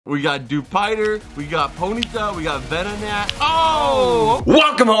We got Dupiter, we got Ponyta, we got Venonat. Oh!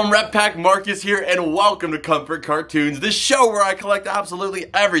 Welcome home, Rep Pack. Marcus here, and welcome to Comfort Cartoons, this show where I collect absolutely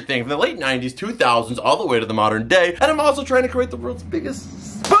everything from the late 90s, 2000s, all the way to the modern day. And I'm also trying to create the world's biggest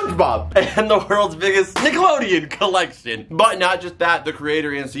Spongebob and the world's biggest Nickelodeon collection. But not just that, the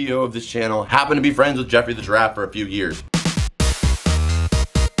creator and CEO of this channel happened to be friends with Jeffrey the Giraffe for a few years.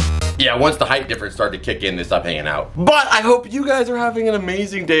 Yeah, once the height difference started to kick in, they stopped hanging out. But I hope you guys are having an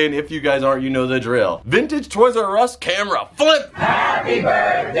amazing day, and if you guys aren't, you know the drill. Vintage Toys R Us camera flip! Happy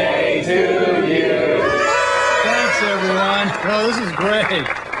birthday to you! Thanks, everyone. Oh, this is great.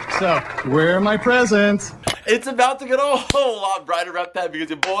 So, where are my presents? It's about to get a whole lot brighter, Rep Pack, because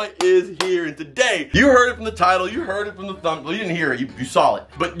your boy is here. And today, you heard it from the title, you heard it from the thumbnail. Well, you didn't hear it, you saw it.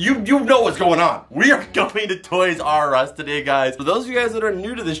 But you know what's going on. We are going to Toys R Us today, guys. For those of you guys that are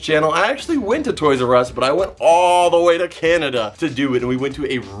new to this channel, I actually went to Toys R Us, but I went all the way to Canada to do it. And we went to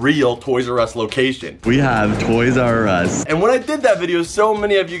a real Toys R Us location. We have Toys R Us. And when I did that video, so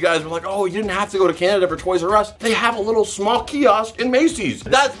many of you guys were like, oh, you didn't have to go to Canada for Toys R Us. They have a little small kiosk in Macy's.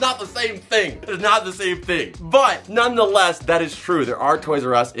 That's not the same thing. It's not the same thing. But nonetheless, that is true. There are Toys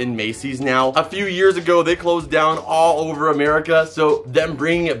R Us in Macy's now. A few years ago, they closed down all over America, so them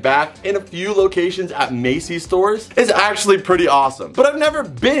bringing it back in a few locations at Macy's stores is actually pretty awesome. But I've never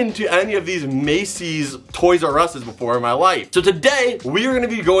been to any of these Macy's Toys R Us's before in my life. So today, we are going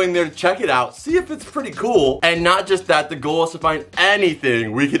to be going there to check it out, see if it's pretty cool, and not just that, the goal is to find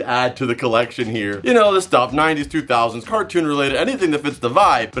anything we could add to the collection here. You know, the stuff, 90s, 2000s, cartoon related, anything that fits the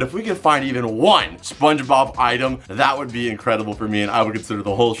vibe. But if we can find even one SpongeBob item, that would be incredible for me, and I would consider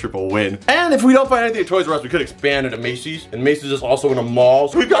the whole trip a win. And if we don't find anything at Toys R Us, we could expand into Macy's, and Macy's is also in a mall,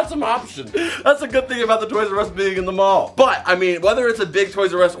 so we've got some options. That's a good thing about the Toys R Us being in the mall. But, I mean, whether it's a big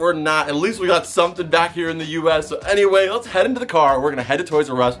Toys R Us or not, at least we got something back here in the US. So anyway, let's head into the car. We're gonna head to Toys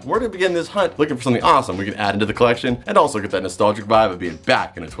R Us. We're gonna begin this hunt looking for something awesome we can add into the collection, and also get that nostalgic vibe of being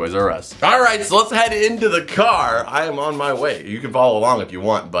back in a Toys R Us. Alright, so let's head into the car. I am on my way. You can follow along if you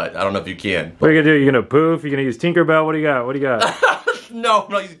want, but I don't know if you can. What are you gonna do? You gonna poof? You gonna use Tinkerbell? What do you got? What do you got? No,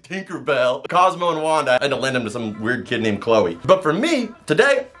 I'm not using Tinkerbell. Cosmo and Wanda, I had to lend them to some weird kid named Chloe. But for me,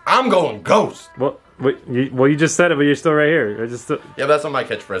 today, I'm going Ghost. Well, you just said it, but you're still right here. Yeah, but that's not my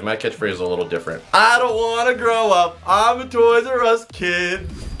catchphrase. My catchphrase is a little different. I don't want to grow up. I'm a Toys R Us kid.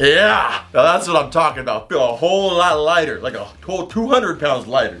 Yeah, now that's what I'm talking about. Feel a whole lot lighter, like a whole 200 pounds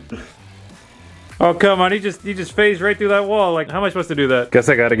lighter. Oh, come on, he just phased right through that wall. Like, how am I supposed to do that? Guess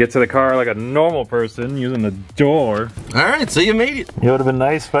I gotta get to the car like a normal person using the door. Alright, so you made it. It would have been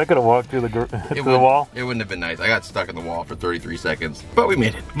nice if I could have walked through the wall. It wouldn't have been nice. I got stuck in the wall for 33 seconds, but we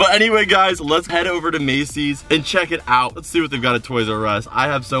made it. But anyway, guys, let's head over to Macy's and check it out. Let's see what they've got at Toys R Us. I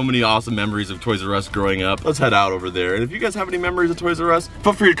have so many awesome memories of Toys R Us growing up. Let's head out over there. And if you guys have any memories of Toys R Us,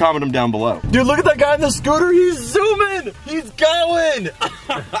 feel free to comment them down below. Dude, look at that guy on the scooter. He's zooming. He's going.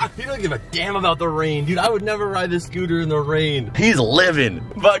 He doesn't give a damn about the rain. Dude, I would never ride this scooter in the rain. He's living.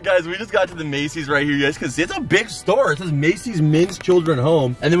 But guys, we just got to the Macy's right here. You guys can see it's a big store. It says Macy's Men's Children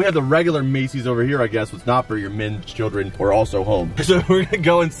Home. And then we have the regular Macy's over here, I guess, what's not for your men's children or also home. So we're gonna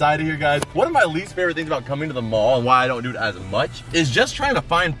go inside of here, guys. One of my least favorite things about coming to the mall and why I don't do it as much is just trying to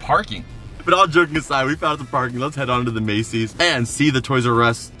find parking. But all joking aside, we found some parking. Let's head on to the Macy's and see the Toys R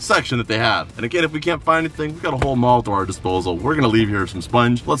Us section that they have. And again, if we can't find anything, we've got a whole mall to our disposal. We're gonna leave here with some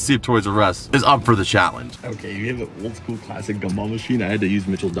sponge. Let's see if Toys R Us is up for the challenge. Okay, you have an old school classic gumball machine. I had to use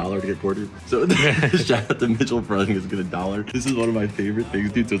Mitchell's dollar to get quartered. So shout out to Mitchell for letting us get $1. This is one of my favorite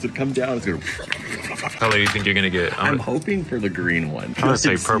things, dude. So it's gonna come down, it's gonna... What color do you think you're gonna get? I'm hoping for the green one. I'm gonna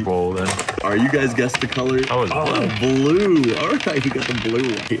say purple then. Are you guys guess the color? Oh, it's blue. All right, you got the blue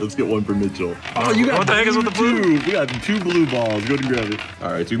one. Okay, let's get one for Mitchell. Oh, you got what the heck is with the blue? We got 2 blue balls. Go ahead and grab it.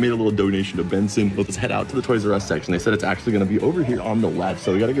 All right, so we made a little donation to Benson. Let's head out to the Toys R Us section. They said it's actually gonna be over here on the left,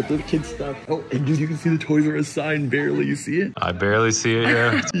 so we gotta get the kids stuff. Oh, and dude, you can see the Toys R Us sign barely. You see it? I barely see it,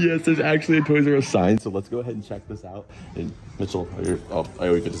 yeah. Yes, there's actually a Toys R Us sign. So let's go ahead and check this out. And Mitchell, I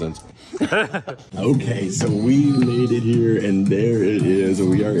owe you 50 cents. Okay, so we made it here, and there it is.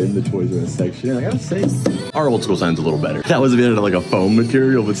 We are in the Toys R Us section. I gotta say, our old school sign's a little better. That was made out of like a foam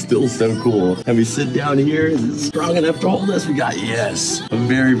material, but still so cool. And we sit down here. Is it strong enough to hold us? We got, yes, a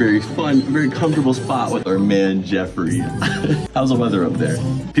very, very fun, very comfortable spot with our man, Jeffrey. How's the weather up there?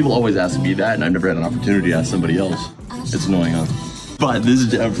 People always ask me that, and I've never had an opportunity to ask somebody else. It's annoying, huh? But this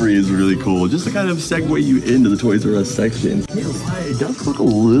Jeffrey is really cool. Just to kind of segue you into the Toys R Us section. It does look a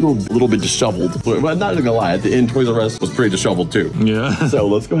little bit disheveled. But I'm not gonna lie, at the end, Toys R Us was pretty disheveled too. Yeah. So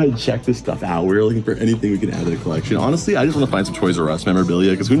let's go ahead and check this stuff out. We're looking for anything we can add to the collection. Honestly, I just want to find some Toys R Us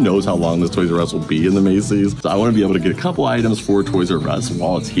memorabilia because who knows how long this Toys R Us will be in the Macy's. So I want to be able to get a couple items for Toys R Us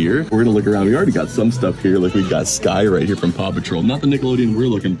while it's here. We're gonna look around. We already got some stuff here. Like we got Sky right here from Paw Patrol. Not the Nickelodeon we're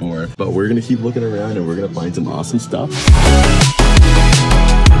looking for, but we're gonna keep looking around and we're gonna find some awesome stuff.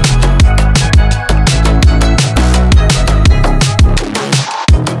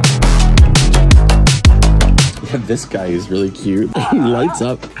 This guy is really cute. He lights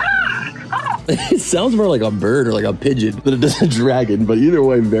up. It sounds more like a bird or like a pigeon than it does a dragon, but either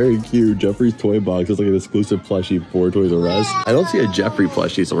way, very cute. Jeffrey's Toy Box is like an exclusive plushie for Toys R Us. I don't see a Jeffrey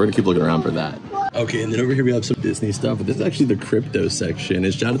plushie, so we're gonna keep looking around for that. Okay, and then over here we have some Disney stuff, but this is actually the Crypto section.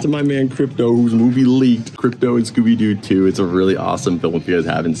 And shout out to my man Crypto, whose movie leaked, Crypto and Scooby-Doo 2. It's a really awesome film. If you guys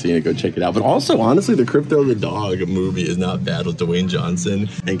haven't seen it, go check it out. But also, honestly, the Crypto the Dog movie is not bad with Dwayne Johnson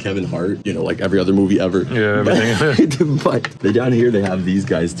and Kevin Hart, you know, like every other movie ever. Yeah, everything. But they down here, they have these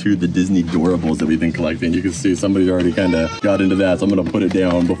guys too, the Disney Doorables that we've been collecting. You can see somebody already kind of got into that, so I'm going to put it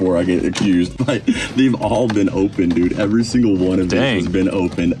down before I get accused. But they've all been open, dude. Every single one of these has been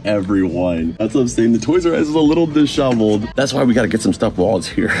open. Every one. That's what I'm saying. The Toys R Us is a little disheveled. That's why we got to get some stuff while it's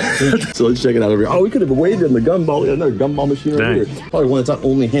here. So let's check it out over here. Oh, we could have waited in the gumball. We got another gumball machine over here. Probably one that's not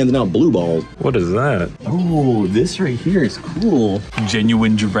only handing out blue balls. What is that? Oh, this right here is cool.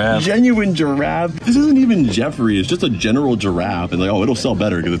 Genuine giraffe. Genuine giraffe. This isn't even Jeffrey. It's just a general giraffe. And like, oh, it'll sell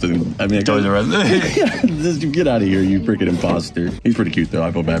better because it's, I mean, Toys R Us. Yeah, get out of here, you freaking imposter. He's pretty cute though.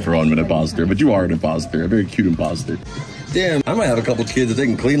 I feel bad for calling him an imposter, but you are an imposter. A very cute imposter. Damn, I might have a couple kids that they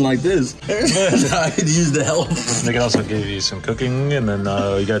can clean like this. I could use the help. They can also give you some cooking, and then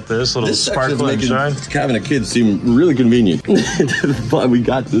you got this little sparkle and shine. Having a kid seem really convenient. But we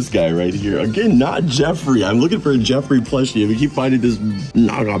got this guy right here. Again, not Jeffrey. I'm looking for a Jeffrey plushie. We keep finding this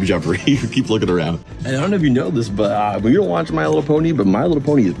knockoff Jeffrey. Keep looking around. And I don't know if you know this, but we don't watch My Little Pony, but My Little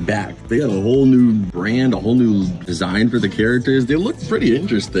Pony is back. They got a whole new brand, a whole new design for the characters. They look pretty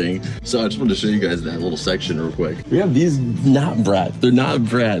interesting. So I just wanted to show you guys that little section real quick. We have these not brats. They're not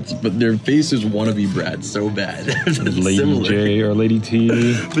brats, but their faces want to be brats so bad. Lady similar. J or Lady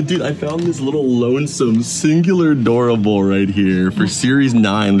T. But dude, I found this little lonesome singular Doorable right here for Series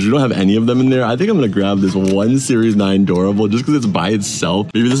 9. We don't have any of them in there. I think I'm gonna grab this one Series 9 Doorable just because it's by itself.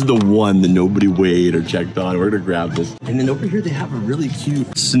 Maybe this is the one that nobody weighed or checked on. We're gonna grab this. And then over here they have a really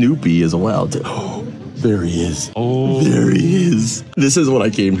cute Snoopy as well. There he is. Oh. There he is. This is what I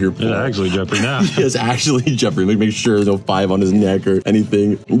came here for. It's actually Jeffrey now. Yes, actually Jeffrey. Make sure there's no 5 on his neck or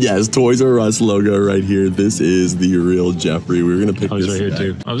anything. Yes, Toys R Us logo right here. This is the real Jeffrey. We're going to pick this right here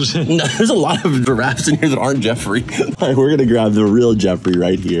too. I was just no, there's a lot of giraffes in here that aren't Jeffrey. We're going to grab the real Jeffrey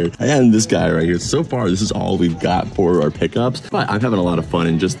right here. And this guy right here. So far, this is all we've got for our pickups. But I'm having a lot of fun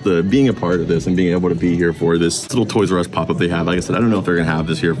and just being a part of this and being able to be here for this little Toys R Us pop-up they have. Like I said, I don't know if they're going to have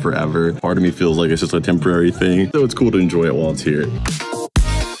this here forever. Part of me feels like it's just a temporary thing, so it's cool to enjoy it while it's here.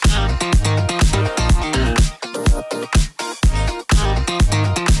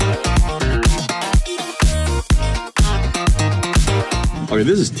 Okay,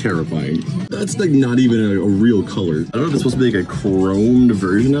 this is terrifying. That's like not even a real color. I don't know if it's supposed to be like a chromed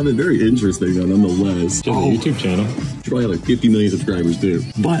version of it. Very interesting though, nonetheless. on the YouTube channel. Should probably have like 50 million subscribers too.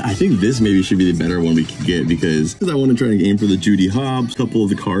 But I think this maybe should be the better one we could get because I want to try to aim for the Judy Hopps, a couple of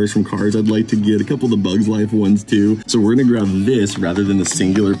the cars from Cars I'd like to get, a couple of the Bugs Life ones too. So we're gonna grab this rather than the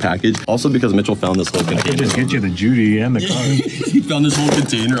singular package. Also because Mitchell found this whole container. I can just get you the Judy and the car. He found this whole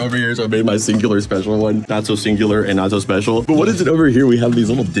container over here, so I made my singular special one. Not so singular and not so special. But what is it over here? We have these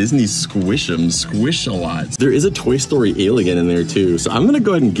little Disney Squish-a-Lots. There is a Toy Story alien in there too. So I'm gonna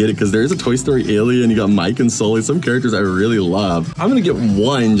go ahead and get it because there is a Toy Story alien. You got Mike and Sully, some characters I really love. I'm gonna get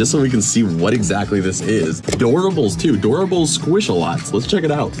one just so we can see what exactly this is. Doorables too, Doorables Squish-a-Lots. Let's check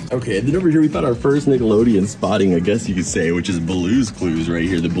it out. Okay, and then over here we found our first Nickelodeon spotting, I guess you could say, which is Blue's Clues right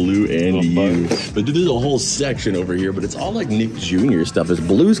here, the Blue and You. But dude, there's a whole section over here, but it's all like Nick Jr. stuff. There's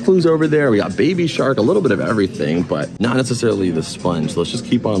Blue's Clues over there. We got Baby Shark, a little bit of everything, but not necessarily the sponge. So let's just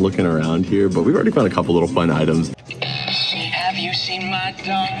keep on looking around here, but we've already found a couple little fun items. Have you seen my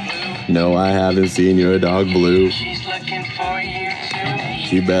dog Blue? No, I haven't seen your dog Blue. She's looking for you too.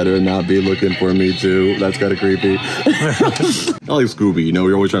 She better not be looking for me too. That's kind of creepy. I like Scooby, you know,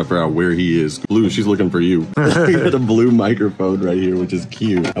 we're always trying to figure out where he is. Blue, she's looking for you. We got a blue microphone right here, which is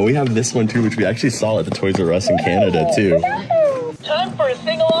cute. And we have this one too, which we actually saw at the Toys R Us in Canada too. Time for a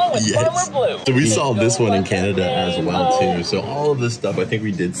sing-along with Yes. Farmer Blue. So we saw this one in Canada as well too. So all of this stuff I think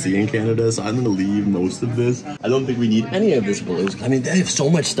we did see in Canada. So I'm gonna leave most of this. I don't think we need any of this blues. I mean, they have so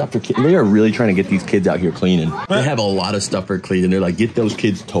much stuff for kids. They are really trying to get these kids out here cleaning. They have a lot of stuff for cleaning. They're like, get those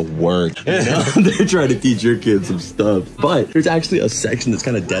kids to work. You know? They're trying to teach your kids some stuff. But there's actually a section that's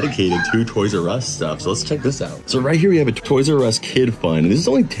kind of dedicated to Toys R Us stuff. So let's check this out. So right here we have a Toys R Us Kid Fun. And this is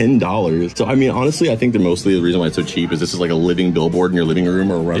only $10. So I mean, honestly, I think that mostly the reason why it's so cheap is this is like a living billboard in your living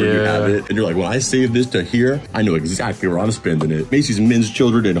room or wherever you have it. And you're like, when I save this to here, I know exactly where I'm spending it. Macy's Men's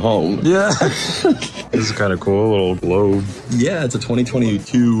Children at Home. Yeah. This is kind of cool, a little globe. Yeah, it's a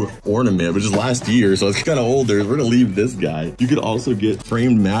 2022 ornament, which is last year, so it's kind of older. We're gonna leave this guy. You could also get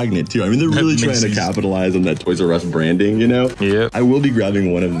framed magnet too. I mean, they're really trying to capitalize on that Toys R Us branding, you know? Yeah. I will be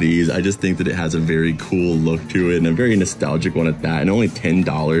grabbing one of these. I just think that it has a very cool look to it and a very nostalgic one at that. And only $10.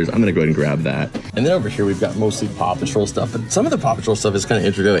 I'm gonna go ahead and grab that. And then over here we've got mostly Paw Patrol stuff, but some of the Paw Patrol stuff is kind of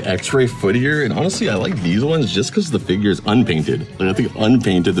interesting, like X-ray foot here. And honestly, I like these ones just because the figure is unpainted. Like I think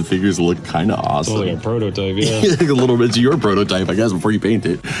unpainted, the figures look kind of awesome. Oh, like a prototype, yeah. A little bit to your prototype, I guess, before you paint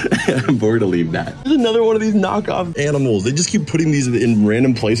it. I'm bored to leave that. There's another one of these knockoff animals. They just keep putting these in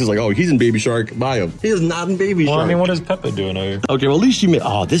random places. Like, oh, he's in Baby Shark. Buy him. He is not in Baby Shark. Well, I mean, what is Peppa doing over here? Okay, well, at least you made.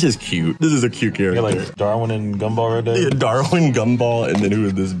 Oh, this is cute. This is a cute character. Yeah, like Darwin and Gumball right there. Yeah, Darwin, Gumball, and then who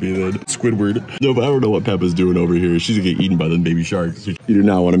would this be then? Squidward. No, but I don't know what Peppa's doing over here. She's gonna get eaten by the baby sharks. You do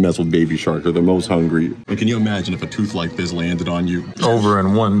not want to mess with baby sharks. They're the most hungry. And can you imagine if a tooth like this landed on you? Over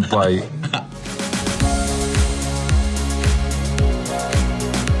in one bite.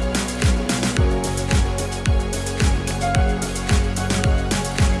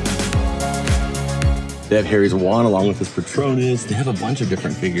 They have Harry's wand along with his Patronus. They have a bunch of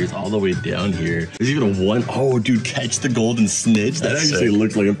different figures all the way down here. There's even a one, oh dude, Catch the Golden Snitch. That That's actually sick.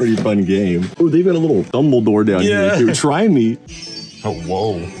 looks like a pretty fun game. Oh, they've got a little Dumbledore down here too. Try me. Oh,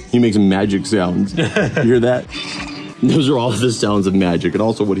 whoa. He makes magic sounds. You hear that? Those are all the sounds of magic and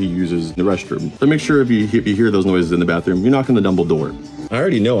also what he uses in the restroom. So make sure if you hear those noises in the bathroom, you're knocking the Dumbledore. I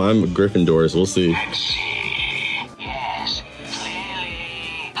already know I'm a Gryffindor, so we'll see. Yes,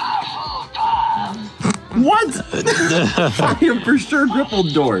 clearly, Hufflepuff. What? I am for sure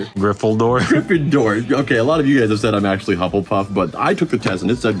Gryffindor. Gryffindor. Gryffindor. Okay, a lot of you guys have said I'm actually Hufflepuff, but I took the test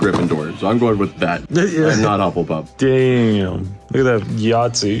and it said Gryffindor, so I'm going with that. I'm not Hufflepuff. Damn. Look at that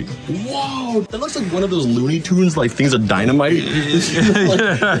Yahtzee. Whoa, that looks like one of those Looney Tunes, like things of dynamite.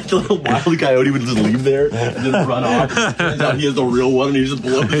 Like the little wild coyote would just leave there and just run off. Turns out he has the real one and he just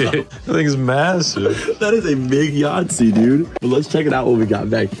blows up. That thing's massive. That is a big Yahtzee, dude. But let's check it out what we got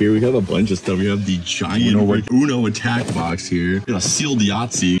back here. We have a bunch of stuff. We have the giant Uno attack box here. We got a sealed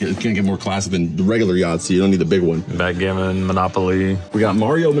Yahtzee. It can't get more classic than the regular Yahtzee. You don't need the big one. Backgammon, Monopoly. We got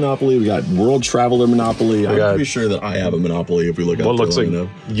Mario Monopoly. We got World Traveler Monopoly. I'm pretty sure that I have a Monopoly if we look at what looks like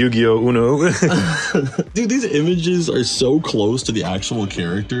Yu-Gi-Oh! Uno. Dude, these images are so close to the actual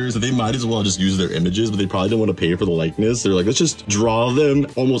characters that they might as well just use their images, but they probably don't want to pay for the likeness. They're like, let's just draw them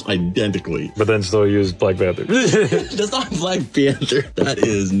almost identically. But then still use Black Panther. That's not Black Panther. That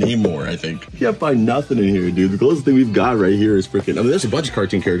is Namor, I think. You can't find nothing in here, dude. The closest thing we've got right here is freaking... I mean, there's a bunch of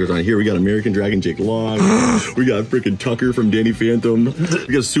cartoon characters on here. We got American Dragon Jake Long. We got freaking Tucker from Danny Phantom.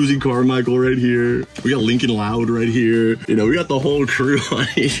 We got Susie Carmichael right here. We got Lincoln Loud right here. You know, we got the whole crew on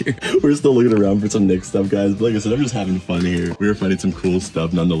here. We're still looking around for some Nick stuff, guys. But like I said, I'm just having fun here. We were finding some cool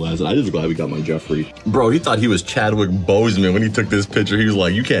stuff nonetheless. And I'm just glad we got my Jeffrey. Bro, he thought he was Chadwick Boseman when he took this picture. He was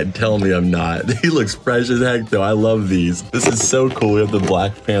like, you can't tell me I'm not. He looks fresh as heck, though. I love these. This is so cool. We have the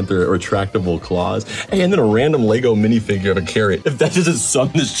Black Panther retractable claws. Hey, and then a random Lego minifigure of a carrot. If that doesn't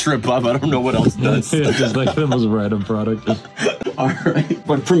sum this trip up, I don't know what else does. It's just like the most random product. All right.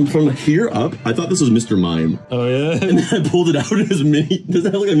 But from here up, I thought this was Mr. Mime. Oh, yeah? And then I pulled it out as mini. Does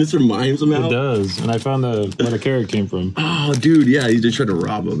that look like Mr. Mime somehow? It does. And I found where the carrot came from. Oh, dude, yeah, he just tried to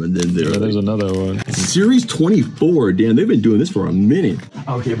rob him. And then There's another one. Series 24. Damn, they've been doing this for a minute.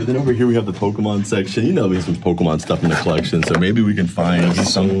 Okay, but then over here we have the Pokemon section. You know there's some Pokemon stuff in the collection, so maybe we can find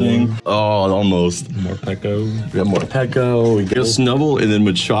something. Oh, almost. More Pecco. We got more Pecco. We got Snubble, and then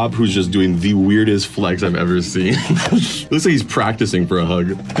Machop, who's just doing the weirdest flex I've ever seen. Looks like he's practicing for a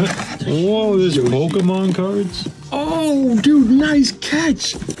hug. Whoa, there's Pokemon cards? Oh, dude, nice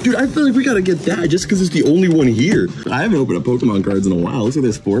catch. Dude, I feel like we gotta get that just because it's the only one here. I haven't opened up Pokemon cards in a while. Looks like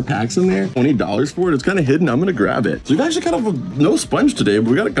there's 4 packs in there. $20 for it. It's kind of hidden. I'm gonna grab it. So we've actually kind of no sponge today,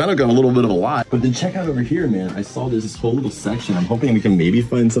 but we kind of got a little bit of a lot. But then check out over here, man. I saw there's this whole little section. I'm hoping we can maybe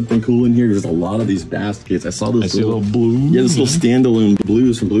find something cool in here. There's a lot of these baskets. I saw this little blue. Yeah, this little standalone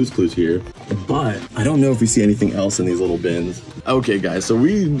blues from Blue's Clues here. But I don't know if we see anything else in these little bins. Okay, guys, so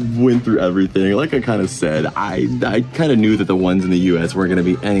we went through everything. Like I kind of said, I kind of knew that the ones in the US weren't going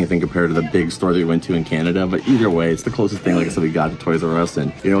to be anything compared to the big store that we went to in Canada, but either way, it's the closest thing, like I said, we got to Toys R Us,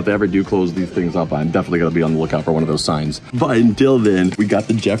 and you know, if they ever do close these things up, I'm definitely going to be on the lookout for one of those signs. But until then, we got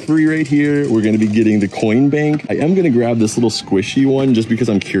the Jeffrey right here. We're going to be getting the coin bank. I am going to grab this little squishy one just because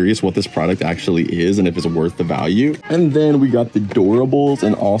I'm curious what this product actually is and if it's worth the value. And then we got the Doorables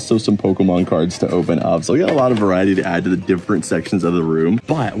and also some Pokemon cards to open up. So we got a lot of variety to add to the different sections of the room,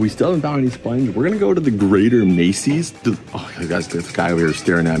 but we still haven't found any sponge. We're going to go to the greater Macy's. Oh, guys, this guy over here is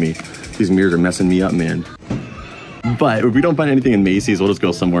staring at me. These mirrors are messing me up, man. But if we don't find anything in Macy's, we'll just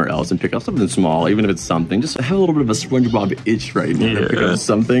go somewhere else and pick up something small, even if it's something. Just have a little bit of a Spongebob itch right now to pick up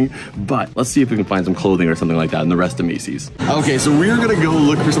something. But let's see if we can find some clothing or something like that in the rest of Macy's. Okay, so we're gonna go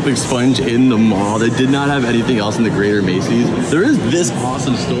look for something sponge in the mall. They did not have anything else in the greater Macy's. There is this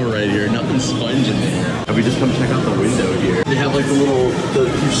awesome store right here, nothing sponge in there. And we just come check out the window here. They have like the little,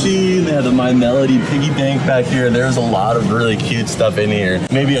 machine, they have the My Melody piggy bank back here. There's a lot of really cute stuff in here.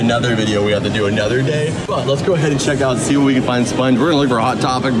 Maybe another video we have to do another day. But let's go ahead and check out and see what we can find sponge. We're gonna look for a Hot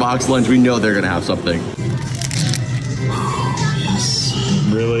Topic box lunch. We know they're gonna have something.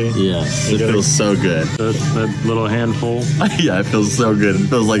 Really? Yes, it feels so good. That little handful. Yeah, it feels so good. It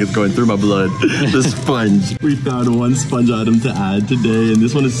feels like it's going through my blood. The sponge. We found one sponge item to add today, and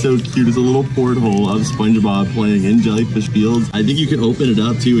this one is so cute. It's a little porthole of SpongeBob playing in Jellyfish Fields. I think you can open it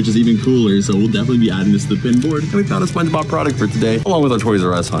up too, which is even cooler, so we'll definitely be adding this to the pin board. And we found a SpongeBob product for today, along with our Toys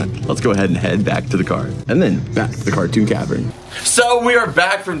R Us hunt. Let's go ahead and head back to the car, and then back to the Cartoon Cavern. So we are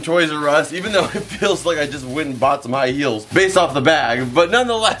back from Toys R Us, even though it feels like I just went and bought some high heels based off the bag, but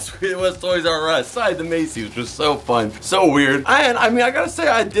nonetheless, it was Toys R Us, side the Macy's, which was so fun, so weird. And I mean, I gotta say,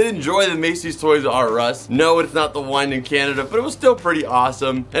 I did enjoy the Macy's Toys R Us. No, it's not the one in Canada, but it was still pretty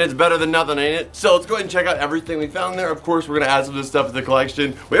awesome, and it's better than nothing, ain't it? So let's go ahead and check out everything we found there. Of course, we're gonna add some of this stuff to the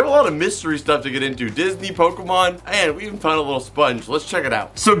collection. We have a lot of mystery stuff to get into. Disney, Pokemon, and we even found a little sponge. Let's check it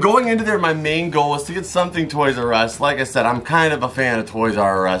out. So going into there, my main goal was to get something Toys R Us. Like I said, I'm kind of a fan of Toys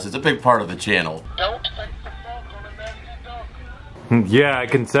R Us. It's a big part of the channel. Don't think the frog on a nasty dog. Yeah, I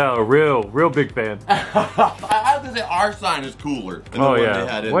can tell. Real big fan. I have to say, our sign is cooler than the one they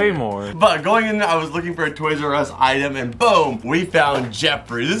had in way there. more. But going in there, I was looking for a Toys R Us item, and boom, we found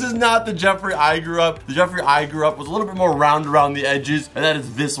Jeffrey. This is not the Jeffrey I grew up. The Jeffrey I grew up was a little bit more round around the edges, and that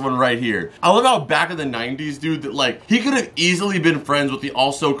is this one right here. I love how back in the 90s, dude, that like, he could have easily been friends with the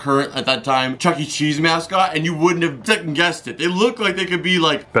also current, at that time, Chuck E. Cheese mascot, and you wouldn't have second guessed it. They look like they could be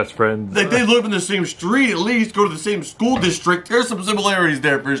like best friends. Like they live in the same street, at least go to the same school district. There's some similarities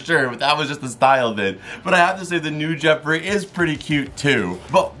there for sure, but that was just the style then. But I have to say the new Jeffrey is pretty cute too.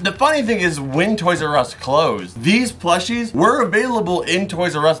 But the funny thing is, when Toys R Us closed, these plushies were available in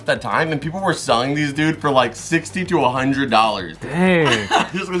Toys R Us at that time, and people were selling these, dude, for like $60 to $100. Dang.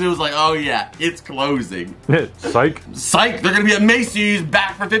 Just because it was like, oh yeah, it's closing. Psych. Psych, they're gonna be at Macy's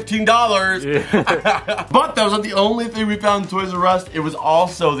back for $15. Yeah. But that was not the only thing we found in Toys R Us. It was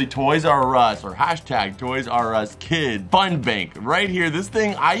also the Toys R Us, or hashtag Toys R Us Kid Fun Bank. Right here, this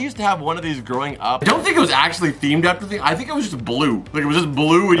thing, I used to have one of these growing up. I don't think it was actually themed after the thing. I think it was just blue. Like it was just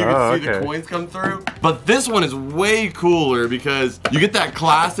blue and you could see the coins come through. But this one is way cooler because you get that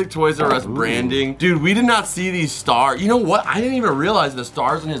classic Toys R Us branding. Dude, we did not see these stars. You know what? I didn't even realize the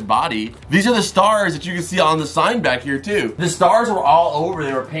stars in his body. These are the stars that you can see on the sign back here too. The stars were all over.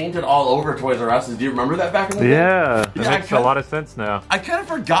 They were painted all over Toys R Us. Do you remember that back in the day? Yeah, that makes a lot of sense now. I kind of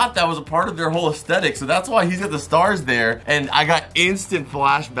forgot that was a part of their whole aesthetic, so that's why he's got the stars there, and I got instant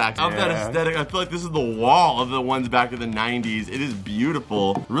flashbacks of that aesthetic. I feel like this is the wall of the ones back in the 90s. It is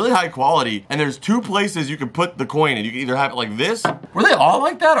beautiful, really high quality, and there's two places you can put the coin in. You can either have it like this. Were they all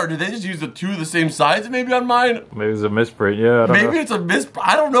like that, or did they just use the two of the same size maybe on mine? Maybe it's a misprint, yeah, I don't know. It's a misprint.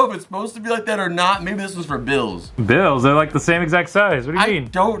 I don't know if it's supposed to be like that or not. Maybe this was for bills. Bills? They're like the same exact size. What do you mean? I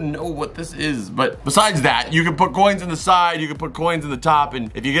don't know what this is, but besides that, you can put coins in the side, you can put coins in the top,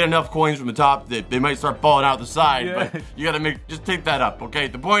 and if you get enough coins from the top, they might start falling out the side, but you gotta just take that up, okay?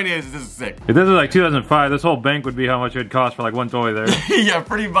 The point is, this is sick. If this was like 2005, this whole bank would be how much it would cost for like one toy there. Yeah,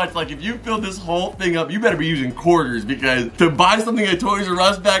 pretty much. Like if you filled this whole thing up, you better be using quarters, because to buy something at Toys R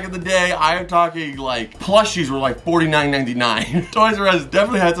Us back in the day, I am talking like plushies were like $49.99. Toys R Us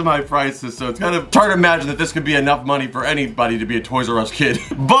definitely had some high prices, so it's kind of hard to imagine that this could be enough money for anybody to be a Toys R Us kid.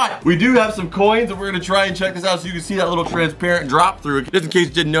 But we do have some coins, and we're gonna try and check this out so you can see that little transparent drop through it, just in case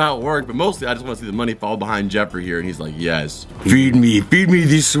you didn't know how it worked. But mostly, I just want to see the money fall behind Jeffrey here, and he's like, yes, feed me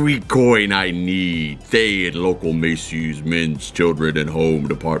the sweet coin I need. Say at local Macy's men's, children, and home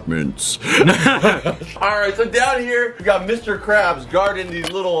departments. Alright, so down here, we got Mr. Krabs guarding these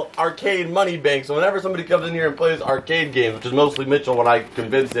little arcade money banks. So whenever somebody comes in here and plays arcade games, which is mostly Mitchell when I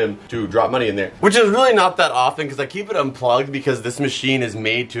convince him to drop money in there, which is really not that often because I keep it unplugged because this machine is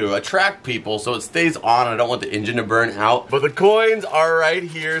made to attract people, so it stays on and I don't want the engine to burn out. But the coins are right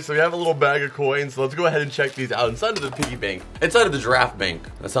here, so we have a little bag of coins, so let's go ahead and check these out inside of the piggy bank. Inside of the giraffe bank.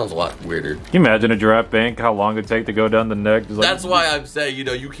 That sounds a lot weirder. Can you imagine a giraffe bank, how long it'd take to go down the neck? Just like, that's why I'm saying, you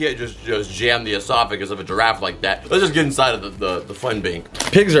know, you can't just jam the esophagus of a giraffe like that. Let's just get inside of the fun bank.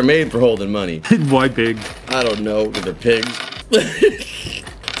 Pigs are made for holding money. Why pig? I don't know, because they're pigs.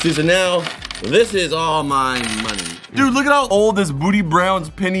 See, so now, this is all my money. Dude, look at how old this Booty Brown's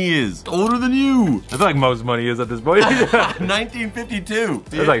penny is. Older than you. I feel like most money is at this point. 1952.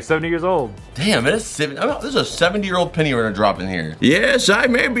 It's like 70 years old. Damn, it is 70. This is a 70-year-old penny we're gonna drop in here. Yes, I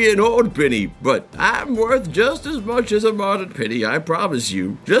may be an old penny, but I'm worth just as much as a modern penny, I promise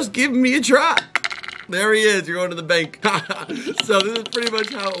you. Just give me a try. There he is, you're going to the bank. So this is pretty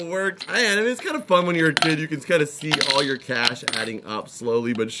much how it works. And I mean, it's kind of fun when you're a kid. You can kind of see all your cash adding up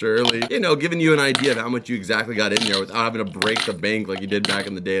slowly but surely. You know, giving you an idea of how much you exactly got in there without having to break the bank like you did back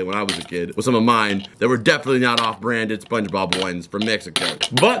in the day when I was a kid. With some of mine that were definitely not off-branded Spongebob ones from Mexico.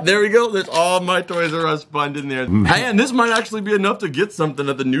 But there we go, there's all my Toys R Us fund in there. And this might actually be enough to get something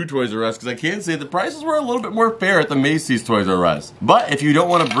at the new Toys R Us, because I can say the prices were a little bit more fair at the Macy's Toys R Us. But if you don't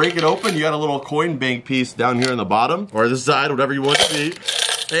want to break it open, you got a little coin bank piece down here on the bottom, or the side, whatever you want to see.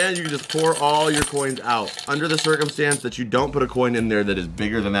 And you can just pour all your coins out under the circumstance that you don't put a coin in there that is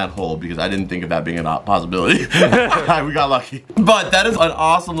bigger than that hole, because I didn't think of that being a possibility. We got lucky. But that is an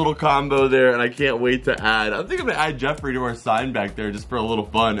awesome little combo there, and I can't wait to add. I think I'm gonna add Jeffrey to our sign back there just for a little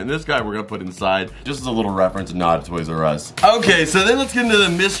fun, and this guy we're gonna put inside just as a little reference and nod to Toys R Us. Okay, so then let's get into the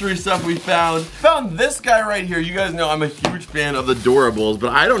mystery stuff we found. Found this guy right here. You guys know I'm a huge fan of the Doorables, but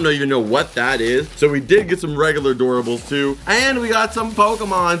I don't even know what that is. So we did get some regular Doorables too, and we got some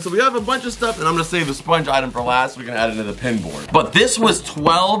Pokemon. So we have a bunch of stuff, and I'm gonna save the sponge item for last. We can add it into the pin board. But this was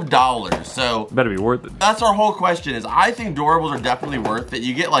 $12, so better be worth it. That's our whole question. Is I think Doorables are definitely worth it.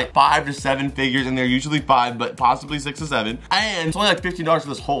 You get like 5 to 7 figures in there, usually 5, but possibly 6 to 7, and it's only like $15 for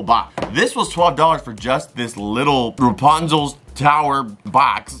this whole box. This was $12 for just this little Rapunzel's Tower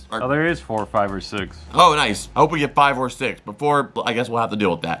box. Oh, there is 4, 5, or 6. Oh, nice. I hope we get 5 or 6. Before, I guess we'll have to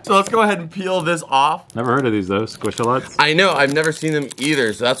deal with that. So let's go ahead and peel this off. Never heard of these though, Squishalots. I know, I've never seen them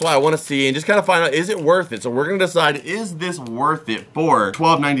either, so that's why I want to see and just kind of find out, is it worth it? So we're gonna decide, is this worth it for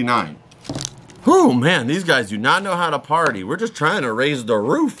 $12.99? Oh man, these guys do not know how to party. We're just trying to raise the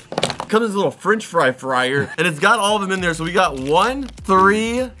roof. Comes this little French fry fryer, and it's got all of them in there. So we got 1,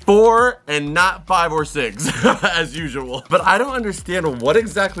 3, 4, and not 5 or 6, as usual. But I don't understand what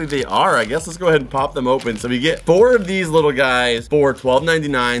exactly they are. I guess let's go ahead and pop them open. So we get 4 of these little guys for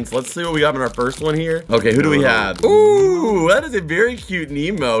 $12.99. So let's see what we got in our first one here. Okay, who do we have? Ooh, that is a very cute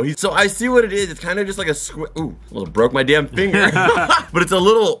Nemo. So I see what it is. It's kind of just like a ooh, well, it broke my damn finger. But it's a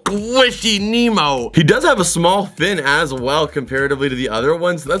little squishy Nemo. He does have a small fin as well comparatively to the other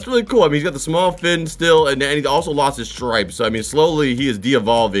ones. So that's really cool. I mean, he's got the small fin still, and he also lost his stripes. So, I mean, slowly he is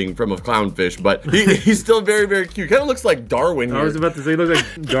de-evolving from a clownfish, but he's still very, very cute. Kind of looks like Darwin here. I was about to say, he looks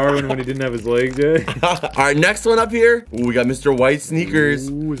like Darwin when he didn't have his legs yet. All right, next one up here. Ooh, we got Mr. White Sneakers.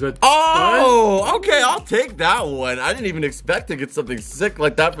 Ooh, is that oh, okay, I'll take that one. I didn't even expect to get something sick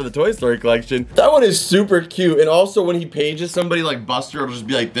like that for the Toy Story collection. That one is super cute, and also when he pages somebody like Buster, it'll just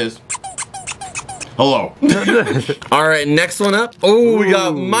be like this. Hello. All right, next one up. Oh, we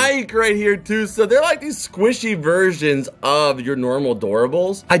got Mike right here too. So they're like these squishy versions of your normal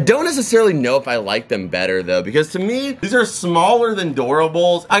Doorables. I don't necessarily know if I like them better though, because to me, these are smaller than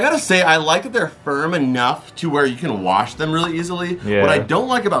Doorables. I gotta say, I like that they're firm enough to where you can wash them really easily. Yeah. What I don't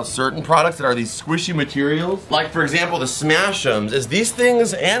like about certain products that are these squishy materials, like for example, the Smash-Ums, is these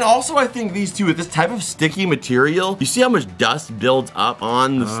things, and also I think these two, with this type of sticky material, you see how much dust builds up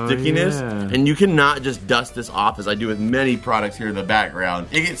on the stickiness? Yeah. And you cannot just dust this off as I do with many products here in the background.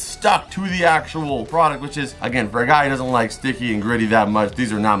 It gets stuck to the actual product, which is, again, for a guy who doesn't like sticky and gritty that much,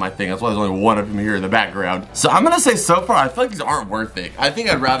 these are not my thing. That's why there's only one of them here in the background. So I'm gonna say so far, I feel like these aren't worth it. I think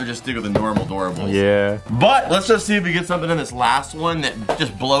I'd rather just stick with the normal Doorables. Yeah. But let's just see if we get something in this last one that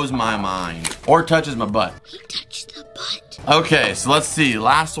just blows my mind or touches my butt. He touched the butt. Okay, so let's see.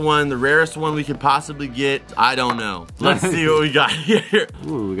 Last one, the rarest one we could possibly get. I don't know. Let's see what we got here.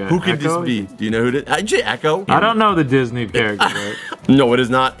 Ooh, we got who could Echo? this be? Do you know who did you Echo? I don't know the Disney character, right? No, it is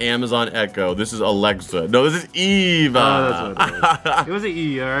not Amazon Echo. This is Alexa. No, this is Eva. Oh, that's what it was. It was an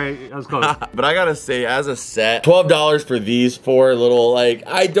E, alright? That was close. But I gotta say, as a set, $12 for these four little, like,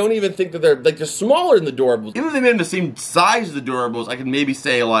 I don't even think that they're smaller than the Doorables. Even if they made them the same size as the Doorables, I can maybe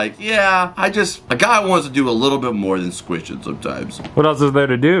say, like, yeah, a guy wants to do a little bit more than squish it sometimes. What else is there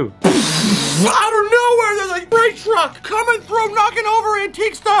to do? Out of nowhere, there's a freight truck coming through, knocking over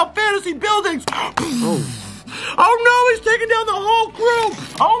antique-style fantasy buildings. Oh no, he's taking down the whole crew!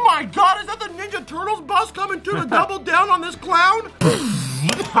 Oh my god, is that the Ninja Turtles bus coming to double down on this clown?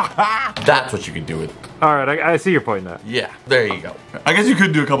 That's what you can do with it. Alright, I see your point now. Yeah, there you go. I guess you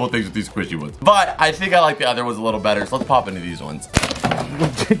could do a couple of things with these squishy ones. But I think I like the other ones a little better, so let's pop into these ones.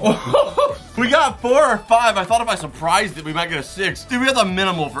 We got 4 or 5. I thought if I surprised it, we might get a 6. Dude, we got the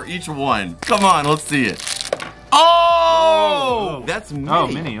minimal for each one. Come on, let's see it. Oh! That's Mini. Oh,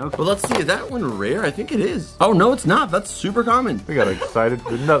 Mini, okay. Well, let's see. Is that one rare? I think it is. Oh, no, it's not. That's super common. We got excited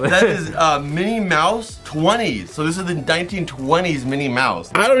for nothing. That is Minnie Mouse 20s. So this is the 1920s Minnie Mouse.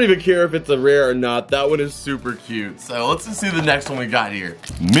 I don't even care if it's a rare or not. That one is super cute. So let's just see the next one we got here.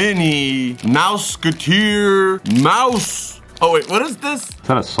 Minnie Mouseketeer Mouse. Oh wait, what is this? Is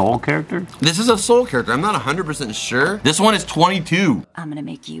that a Soul character? This is a Soul character. I'm not 100% sure. This one is 22. I'm gonna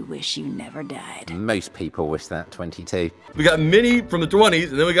make you wish you never died. Most people wish that 22. We got Minnie from the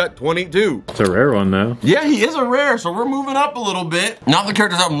 20s, and then we got 22. It's a rare one though. Yeah, he is a rare, so we're moving up a little bit. Not the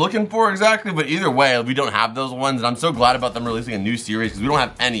characters I'm looking for exactly, but either way, we don't have those ones, and I'm so glad about them releasing a new series because we don't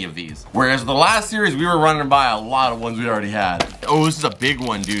have any of these. Whereas the last series, we were running by a lot of ones we already had. Oh, this is a big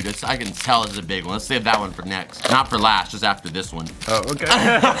one, dude. I can tell this is a big one. Let's save that one for next. Not for last, just after this one. Oh, okay.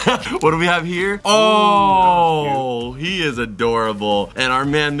 What do we have here? Oh, he is adorable. And our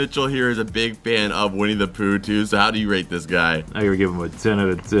man Mitchell here is a big fan of Winnie the Pooh too, so how do you rate this guy? I would give him a 10 out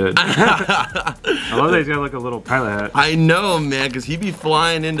of 10. I love that he's got like a little pilot hat. I know, man, because he'd be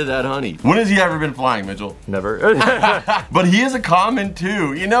flying into that honey. When has he ever been flying, Mitchell? Never. But he is a common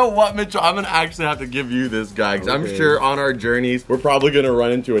too. You know what, Mitchell? I'm gonna actually have to give you this guy, because I'm sure on our journeys, we're probably gonna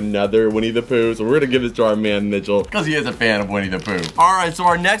run into another Winnie the Pooh, so we're gonna give this to our man Mitchell, because he is a fan of Winnie the Pooh. All right, so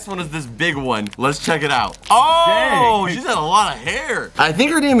our next one is this big one. Let's check it out. Oh, Dang. she's had a lot of hair. I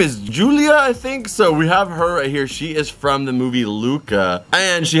think her name is Julia, I think. So we have her right here. She is from the movie Luca,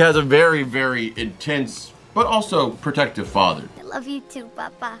 and she has a very, very intense, but also protective father. I love you too,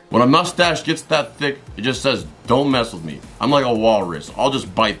 Papa. When a mustache gets that thick, it just says, don't mess with me. I'm like a walrus. I'll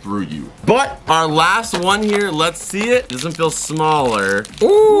just bite through you. But our last one here, let's see it. Doesn't feel smaller.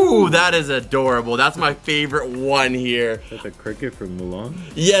 Ooh, that is adorable. That's my favorite one here. Is that the cricket from Mulan?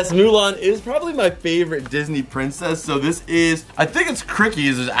 Yes, Mulan is probably my favorite Disney princess. So this is, I think it's Cricky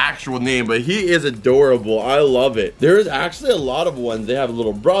is his actual name, but he is adorable. I love it. There is actually a lot of ones. They have a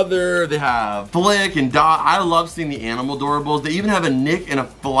little brother, they have Flick and Dot. I love seeing the animal Doorables. They even have a Nick and a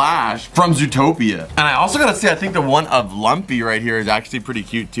Flash from Zootopia. And I also gotta say, I think the one of Lumpy right here is actually pretty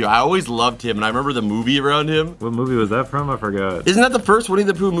cute too. I always loved him, and I remember the movie around him. What movie was that from? I forgot. Isn't that the first Winnie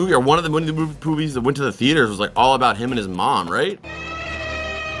the Pooh movie, or one of the Winnie the Pooh movies that went to the theaters was like all about him and his mom, right? My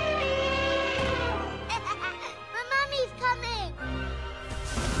mommy's coming.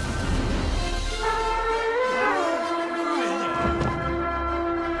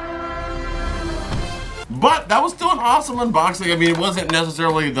 But that was still an awesome unboxing. I mean, it wasn't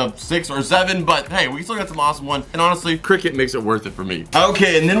necessarily the 6 or 7, but hey, we still got some awesome ones. And honestly, Cricket makes it worth it for me.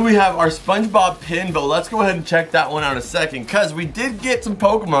 Okay, and then we have our Spongebob pin, but let's go ahead and check that one out in a second, because we did get some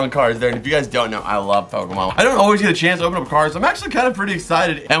Pokemon cards there. And if you guys don't know, I love Pokemon. I don't always get a chance to open up cards, so I'm actually kind of pretty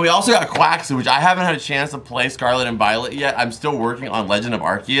excited. And we also got Quaxly, which I haven't had a chance to play Scarlet and Violet yet. I'm still working on Legend of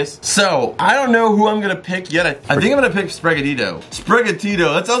Arceus. So I don't know who I'm gonna pick yet. I think I'm gonna pick Sprigatito.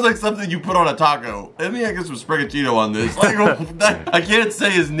 Sprigatito, that sounds like something you put on a taco. Let me get some Sprigatito on this. Like, I can't say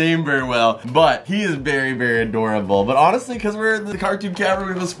his name very well, but he is very, very adorable. But honestly, because we're in the cartoon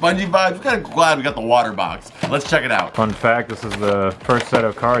category with spongy vibes, we're kind of glad we got the water box. Let's check it out. Fun fact, this is the first set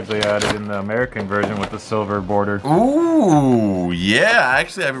of cards they added in the American version with the silver border. Ooh, yeah.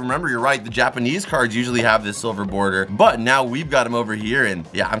 Actually, I remember you're right. The Japanese cards usually have this silver border, but now we've got them over here, and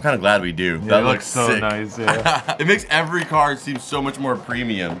yeah, I'm kind of glad we do. Yeah, that it looks so sick. nice, yeah. It makes every card seem so much more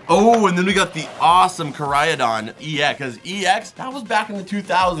premium. Oh, and then we got the awesome Nickelodeon EX, because EX, that was back in the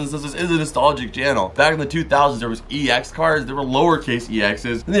 2000s. This is a nostalgic channel. Back in the 2000s, there was EX cards. There were lowercase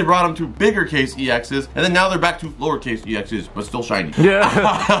EXs. Then they brought them to bigger case EXs, and then now they're back to lowercase EXs, but still shiny.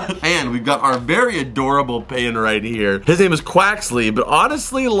 Yeah. And we've got our very adorable pin right here. His name is Quaxley, but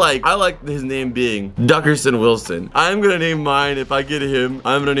honestly, like, I like his name being Duckerson Wilson. I'm gonna name mine, if I get him,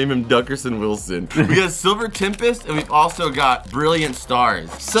 I'm gonna name him Duckerson Wilson. We got a Silver Tempest, and we've also got Brilliant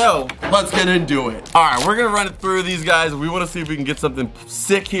Stars. So, let's get into it. All right, we're gonna run it through these guys. We wanna see if we can get something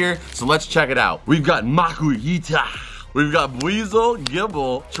sick here, so let's check it out. We've got Makuyita. We've got Weasel,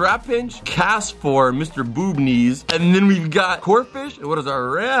 Gibble, Trapinch, Cast4, Mr. Boob Knees, and then we've got Corfish, and what is our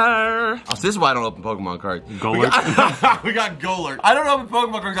rare? Oh, so this is why I don't open Pokemon cards. Golurk. We got Golurk. I don't open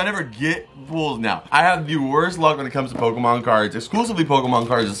Pokemon cards, I never get pulls now. I have the worst luck when it comes to Pokemon cards, exclusively Pokemon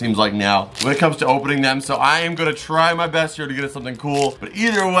cards it seems like now, when it comes to opening them, so I am gonna try my best here to get us something cool, but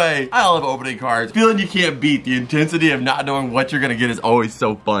either way, I love opening cards. Feeling you can't beat. The intensity of not knowing what you're gonna get is always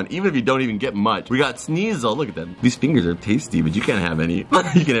so fun, even if you don't even get much. We got Sneasel, look at them. These fingers are tasty, but you can't have any. You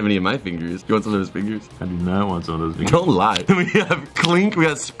can't have any of my fingers. You want some of those fingers? I do not want some of those fingers. Don't lie. We have Clink, we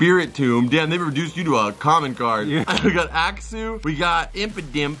got Spirit Tomb. Damn, they reduced you to a common card. Yeah. We got Axu, we got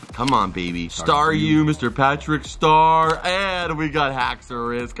Impidimp. Come on, baby. Staryu, Mr. Patrick Star, and we got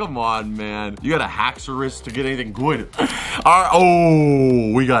Haxorus. Come on, man. You got a Haxorus to get anything good.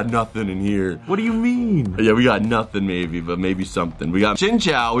 Oh, we got nothing in here. What do you mean? Yeah, we got nothing maybe, but maybe something. We got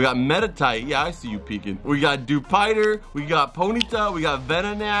Chinchou, we got Metatite. Yeah, I see you peeking. We got Dupiter, we got Ponyta, we got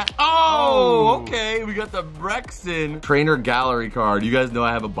Venonat. Oh, okay. We got the Brexin Trainer Gallery card. You guys know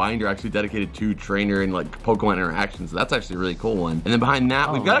I have a binder actually dedicated to trainer and like Pokemon interactions. So that's actually a really cool one. And then behind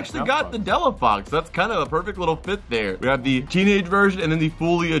that, we've got the Delafox. That's kind of a perfect little fit there. We have the teenage version and then the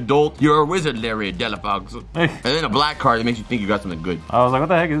fully adult, you're a wizard, Larry Delafox. And then a black card that makes you think you got something good. I was like, what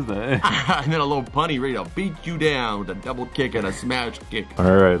the heck is that? And then a little punny ready to beat you down with a double kick and a smash kick.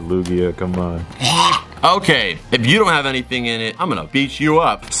 All right, Lugia, come on. Okay, if you don't have anything in it, I'm gonna beat you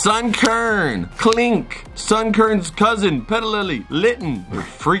up. Sunkern, Clink, Sunkern's cousin, Petalilly, Litten,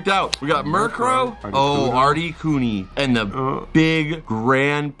 freaked out. We got Murkrow, Articuno, and the big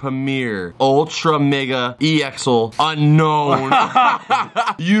Grand Premier, Ultra Mega EXL Unknown.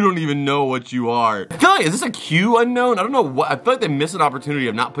 You don't even know what you are. I feel like, is this a Q unknown? I don't know what, I feel like they missed an opportunity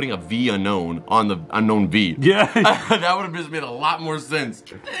of not putting a V unknown on the unknown V. Yeah. That would have just made a lot more sense.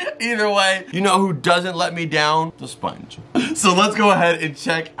 Either way, you know who doesn't let me down? The sponge. So let's go ahead and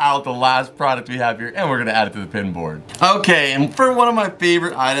check out the last product we have here, and we're gonna add it to the pin board. Okay, and for one of my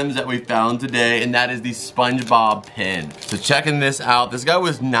favorite items that we found today, and that is the Spongebob pin. So checking this out, this guy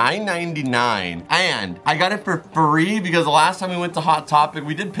was $9.99, and I got it for free because the last time we went to Hot Topic,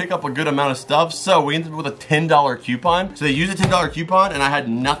 we did pick up a good amount of stuff, so we ended up with a $10 coupon. So they used a $10 coupon, and I had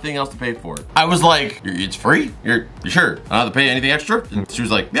nothing else to pay for it. I was like, it's free? You're sure? I don't have to pay anything extra? And she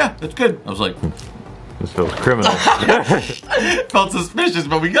was like, yeah, that's good. I was like, this feels criminal. felt suspicious,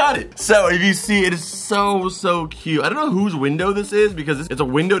 but we got it. So if you see, it is so cute. I don't know whose window this is because it's a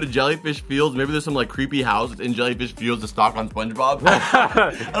window to Jellyfish Fields. Maybe there's some like creepy house in Jellyfish Fields to stock on SpongeBob.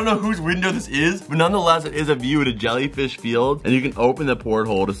 I don't know whose window this is, but nonetheless, it is a view to Jellyfish Fields, and you can open the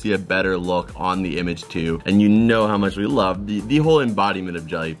porthole to see a better look on the image too. And you know how much we love the whole embodiment of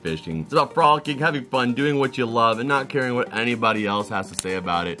jellyfishing. It's about frolicking, having fun, doing what you love, and not caring what anybody else has to say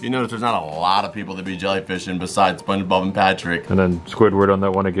about it. You notice there's not a lot of people that be jellyfishing besides SpongeBob and Patrick. And then Squidward on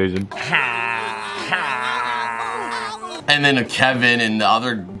that one occasion. And then Kevin and the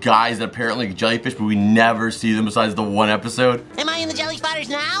other guys that apparently jellyfish, but we never see them besides the one episode. Am I in the jelly spotters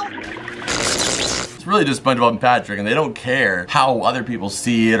now? It's really just SpongeBob and Patrick, and they don't care how other people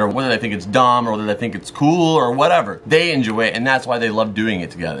see it or whether they think it's dumb or whether they think it's cool or whatever. They enjoy it, and that's why they love doing it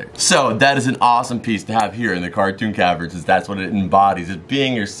together. So that is an awesome piece to have here in the Cartoon Caverns, is that's what it embodies. It's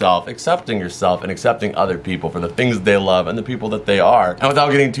being yourself, and accepting other people for the things they love and the people that they are. And without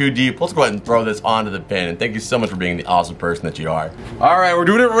getting too deep, let's go ahead and throw this onto the pin, and thank you so much for being the awesome person that you are. All right, we're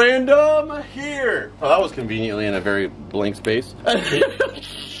doing it random here. Oh, that was conveniently in a very blank space.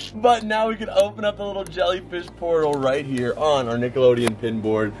 But now we can open up the little jellyfish portal right here on our Nickelodeon pin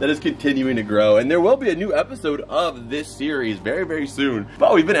board that is continuing to grow. And there will be a new episode of this series very soon.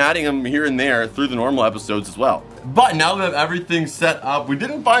 But we've been adding them here and there through the normal episodes as well. But now we have everything set up. We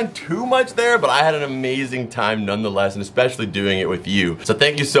didn't find too much there, but I had an amazing time nonetheless, and especially doing it with you. So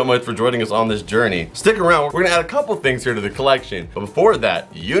thank you so much for joining us on this journey. Stick around, we're gonna add a couple things here to the collection. But before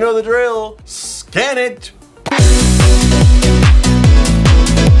that, you know the drill. Scan it.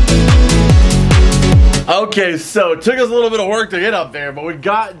 Okay, so it took us a little bit of work to get up there, but we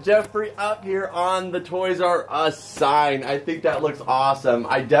got Jeffrey up here on the Toys R Us sign. I think that looks awesome.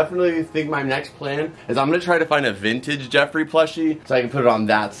 I definitely think my next plan is I'm gonna try to find a vintage Jeffrey plushie so I can put it on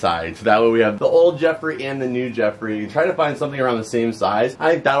that side. So that way we have the old Jeffrey and the new Jeffrey. Try to find something around the same size.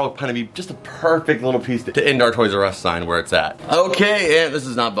 I think that'll kind of be just a perfect little piece to end our Toys R Us sign where it's at. Okay, and this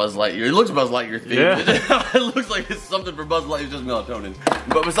is not Buzz Lightyear. It looks Buzz Lightyear themed. Yeah. It looks like it's something for Buzz Lightyear, just melatonin.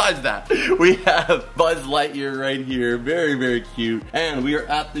 But besides that, we have Buzz Lightyear right here. Very, very cute. And we are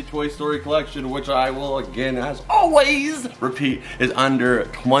at the Toy Story collection, which I will, again, as always, repeat, is under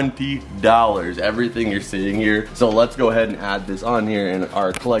 $20. Everything you're seeing here. So let's go ahead and add this on here, and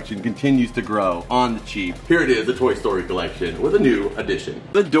our collection continues to grow on the cheap. Here it is, the Toy Story collection with a new addition.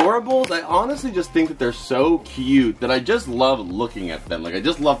 The Doorables, I honestly just think that they're so cute that I just love looking at them. Like, I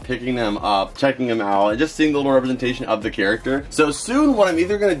just love picking them up, checking them out, and just seeing the little representation of the character. So soon, what I'm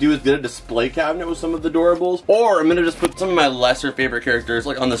either gonna do is get a display cabinet with some of the Doorables, or I'm gonna just put some of my lesser favorite characters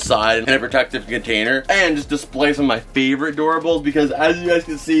like on the side in a protective container and just display some of my favorite Doorables, because as you guys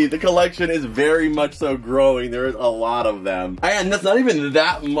can see, the collection is very much so growing. There is a lot of them. And that's not even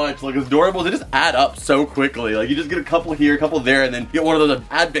that much. Like, as Doorables, they just add up so quickly. Like, you just get a couple here, a couple there, and then you get one of those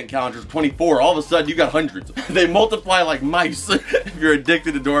advent calendars, 24. All of a sudden, you got hundreds. They multiply like mice. If you're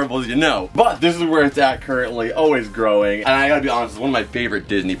addicted to Doorables, you know. But this is where it's at currently, always growing. And I gotta be honest, it's one of my favorite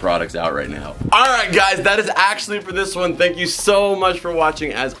Disney products out right now. Alright guys, that is actually for this one. Thank you so much for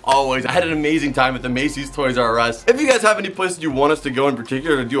watching as always. I had an amazing time at the Macy's Toys R Us. If you guys have any places you want us to go in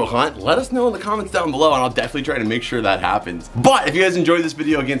particular to do a hunt, let us know in the comments down below and I'll definitely try to make sure that happens. But if you guys enjoyed this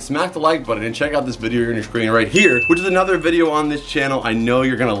video, again, smack the like button and check out this video on your screen right here, which is another video on this channel. I know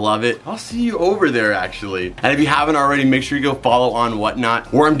you're gonna love it. I'll see you over there actually. And if you haven't already, make sure you go follow on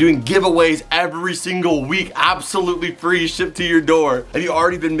Whatnot, where I'm doing giveaways every single week, absolutely free, shipped to your door. If you've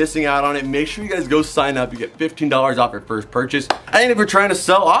already been missing out on it, make sure you guys go sign up. You get $15 off your first purchase. And if you're trying to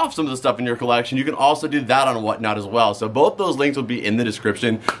sell off some of the stuff in your collection, you can also do that on Whatnot as well. So both those links will be in the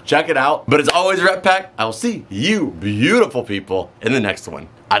description. Check it out. But as always, Rep Pack, I will see you beautiful people in the next one.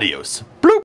 Adios. Bloop.